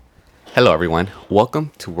Hello, everyone.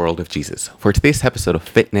 Welcome to World of Jesus. For today's episode of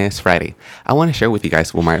Fitness Friday, I want to share with you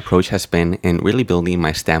guys what my approach has been in really building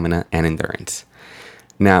my stamina and endurance.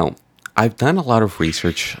 Now, I've done a lot of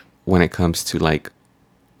research when it comes to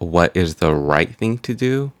what is the right thing to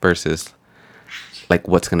do versus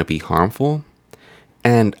what's going to be harmful.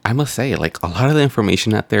 And I must say, a lot of the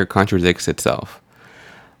information out there contradicts itself.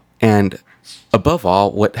 And above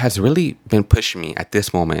all, what has really been pushing me at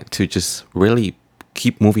this moment to just really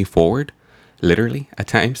keep moving forward, literally at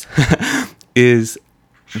times, is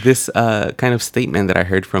this kind of statement that I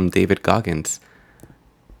heard from David Goggins.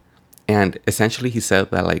 And essentially, he said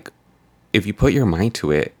that, if you put your mind to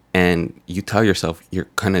it and you tell yourself you're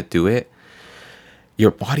going to do it,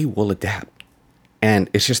 your body will adapt. And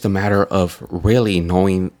it's just a matter of really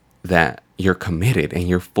knowing that you're committed and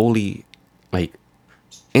you're fully like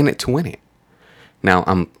in it to win it. Now,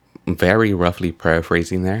 I'm very roughly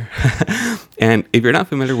paraphrasing there. And if you're not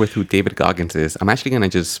familiar with who David Goggins is, I'm actually going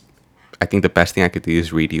to I think the best thing I could do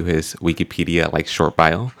is read you his Wikipedia, short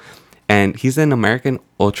bio. And he's an American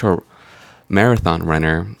ultra marathon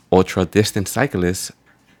runner, ultra distance cyclist,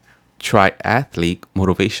 triathlete,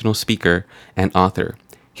 motivational speaker, and author.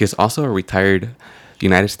 He is also a retired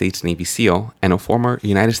United States Navy SEAL and a former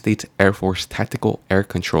United States Air Force Tactical Air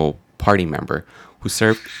Control Party member who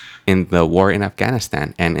served in the war in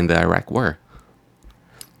Afghanistan and in the Iraq War.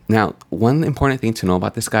 Now, one important thing to know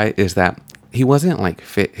about this guy is that he wasn't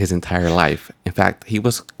fit his entire life. In fact, he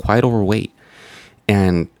was quite overweight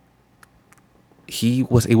and he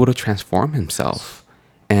was able to transform himself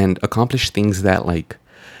and accomplish things that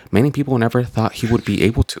many people never thought he would be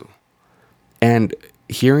able to. And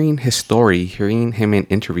hearing his story, hearing him in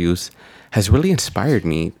interviews has really inspired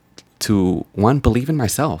me to one, believe in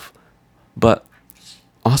myself, but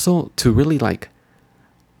also to really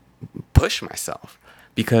push myself,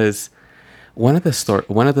 because one of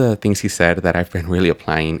the things he said that I've been really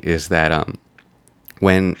applying is that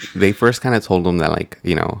when they first kind of told him that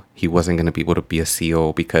he wasn't going to be able to be a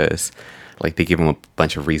CEO because they gave him a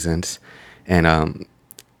bunch of reasons, and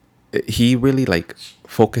he really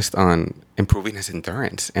focused on improving his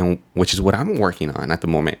endurance, and which is what I'm working on at the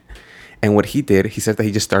moment. And what he did, he said that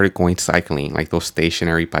he just started going cycling, like those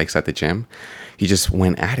stationary bikes at the gym. He just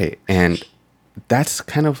went at it, and that's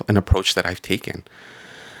kind of an approach that I've taken.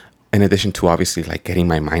 In addition to obviously getting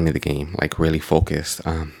my mind in the game, really focused.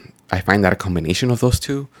 I find that a combination of those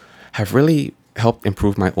two have really helped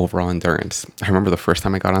improve my overall endurance. I remember the first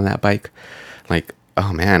time I got on that bike,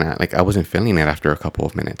 oh man, I wasn't feeling it after a couple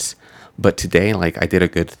of minutes. But today, I did a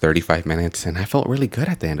good 35 minutes and I felt really good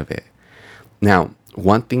at the end of it. Now,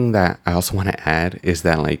 one thing that I also want to add is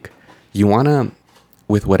that you want to,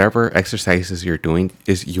 with whatever exercises you're doing,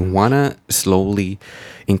 is you want to slowly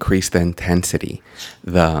increase the intensity,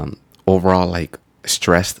 the overall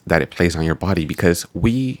stress that it plays on your body, because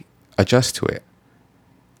we adjust to it.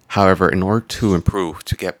 However, in order to improve,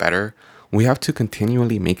 to get better, we have to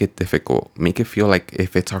continually make it difficult, make it feel like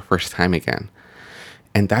if it's our first time again.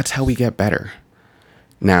 And that's how we get better.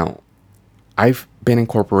 Now, I've been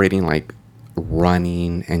incorporating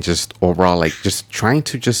running and just overall just trying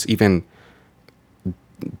to just even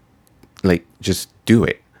just do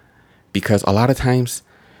it, because a lot of times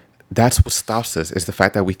that's what stops us, is the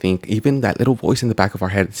fact that we think, even that little voice in the back of our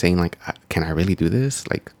head saying can I really do this,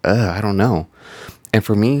 I don't know. And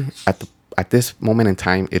for me, at this moment in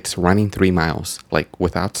time, it's running 3 miles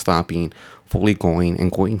without stopping, fully going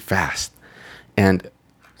and going fast. And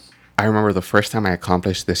I remember the first time I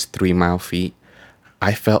accomplished this 3 mile feat,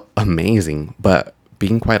 I felt amazing. But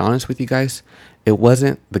being quite honest with you guys, it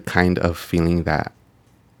wasn't the kind of feeling that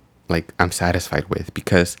I'm satisfied with,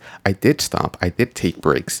 because I did stop, I did take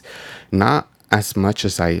breaks, not as much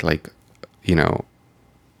as I you know,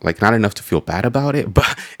 not enough to feel bad about it,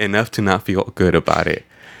 but enough to not feel good about it,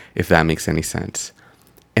 if that makes any sense.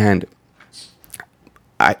 And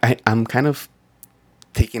I'm kind of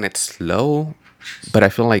taking it slow, but I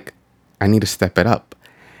feel like I need to step it up.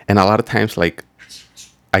 And a lot of times,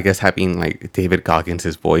 I guess having David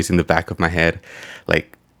Goggins' voice in the back of my head,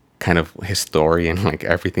 kind of his story and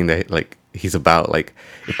everything that he's about, it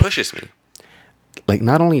pushes me.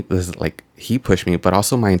 Not only does he push me, but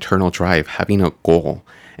also my internal drive, having a goal.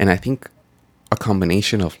 And I think a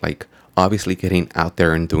combination of obviously getting out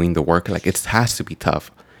there and doing the work, it has to be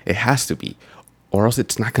tough. It has to be, or else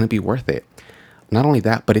it's not going to be worth it. Not only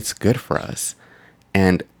that, but it's good for us.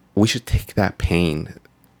 And we should take that pain,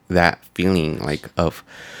 that feeling of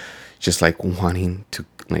just wanting to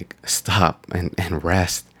stop and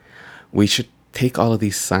rest. We should take all of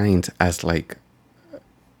these signs as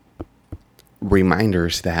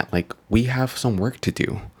reminders that we have some work to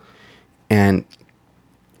do. And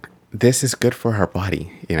this is good for our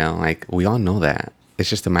body, like we all know that. It's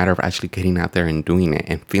just a matter of actually getting out there and doing it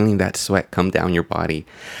and feeling that sweat come down your body.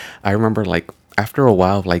 I remember like after a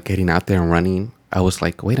while of like getting out there and running, I was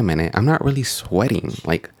like, wait a minute, I'm not really sweating.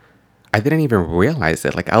 Like I didn't even realize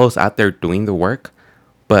it. Like I was out there doing the work,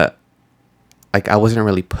 but like I wasn't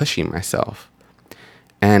really pushing myself.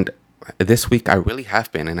 And this week I really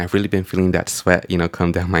have been, and I've really been feeling that sweat,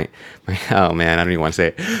 come down my. Oh man, I don't even want to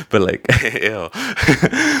say it, but like, ew.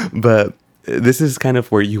 But this is kind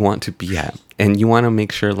of where you want to be at, and you want to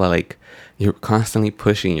make sure that like you're constantly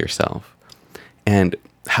pushing yourself and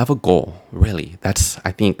have a goal. Really, that's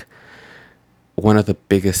I think one of the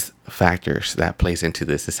biggest factors that plays into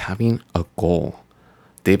this is having a goal.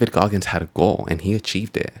 David Goggins had a goal, and he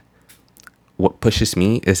achieved it. What pushes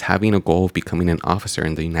me is having a goal of becoming an officer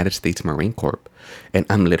in the United States Marine Corps. And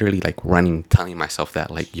I'm literally like running, telling myself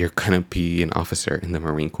that like you're gonna be an officer in the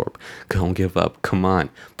Marine Corps. Don't give up. Come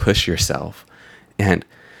on, push yourself. And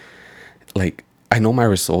like I know my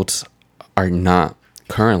results are not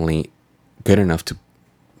currently good enough to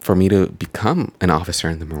for me to become an officer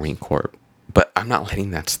in the Marine Corps. But I'm not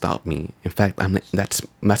letting that stop me. In fact,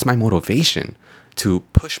 that's my motivation to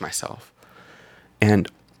push myself. And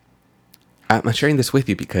I'm sharing this with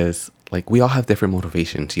you because like we all have different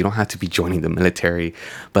motivations. You don't have to be joining the military,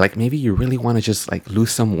 but like maybe you really want to just like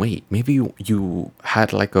lose some weight. Maybe you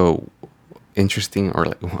had like a interesting or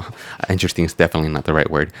like well, interesting is definitely not the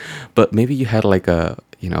right word, but maybe you had like a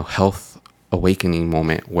health awakening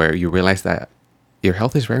moment where you realize that your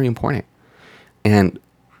health is very important. And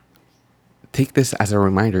take this as a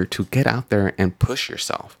reminder to get out there and push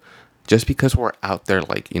yourself. Just because we're out there,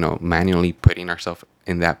 like, manually putting ourselves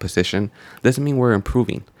in that position doesn't mean we're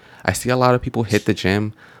improving. I see a lot of people hit the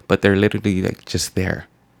gym, but they're literally like just there.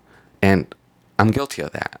 And I'm guilty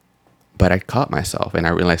of that. But I caught myself and I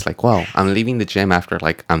realized, like, well, I'm leaving the gym after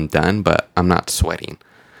like I'm done, but I'm not sweating.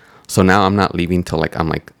 So now I'm not leaving till like I'm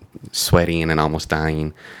like sweating and almost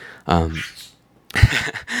dying. Um,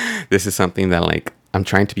 this is something that like I'm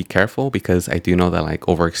trying to be careful because I do know that like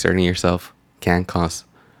overexerting yourself can cause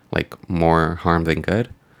like more harm than good.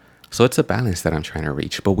 So it's a balance that I'm trying to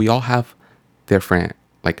reach. But we all have different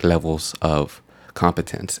like levels of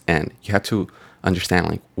competence, and you have to understand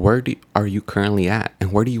like are you currently at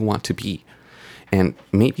and where do you want to be. And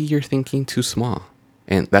maybe you're thinking too small,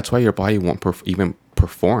 and that's why your body won't even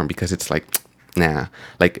perform because it's like nah,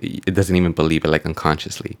 like it doesn't even believe it like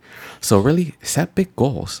unconsciously. So really set big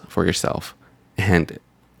goals for yourself and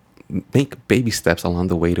make baby steps along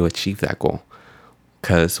the way to achieve that goal.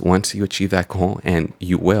 Because once you achieve that goal, and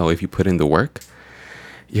you will if you put in the work,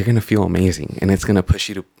 you're going to feel amazing. And it's going to push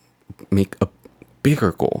you to make a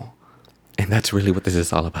bigger goal. And that's really what this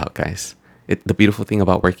is all about, guys. The beautiful thing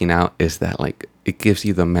about working out is that like it gives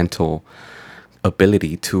you the mental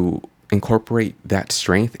ability to incorporate that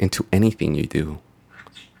strength into anything you do.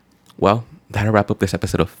 Well, that'll wrap up this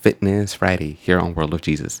episode of Fitness Friday here on World of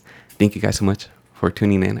Jesus. Thank you guys so much for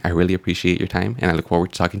tuning in. I really appreciate your time, and I look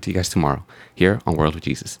forward to talking to you guys tomorrow here on World of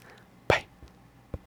Jesus.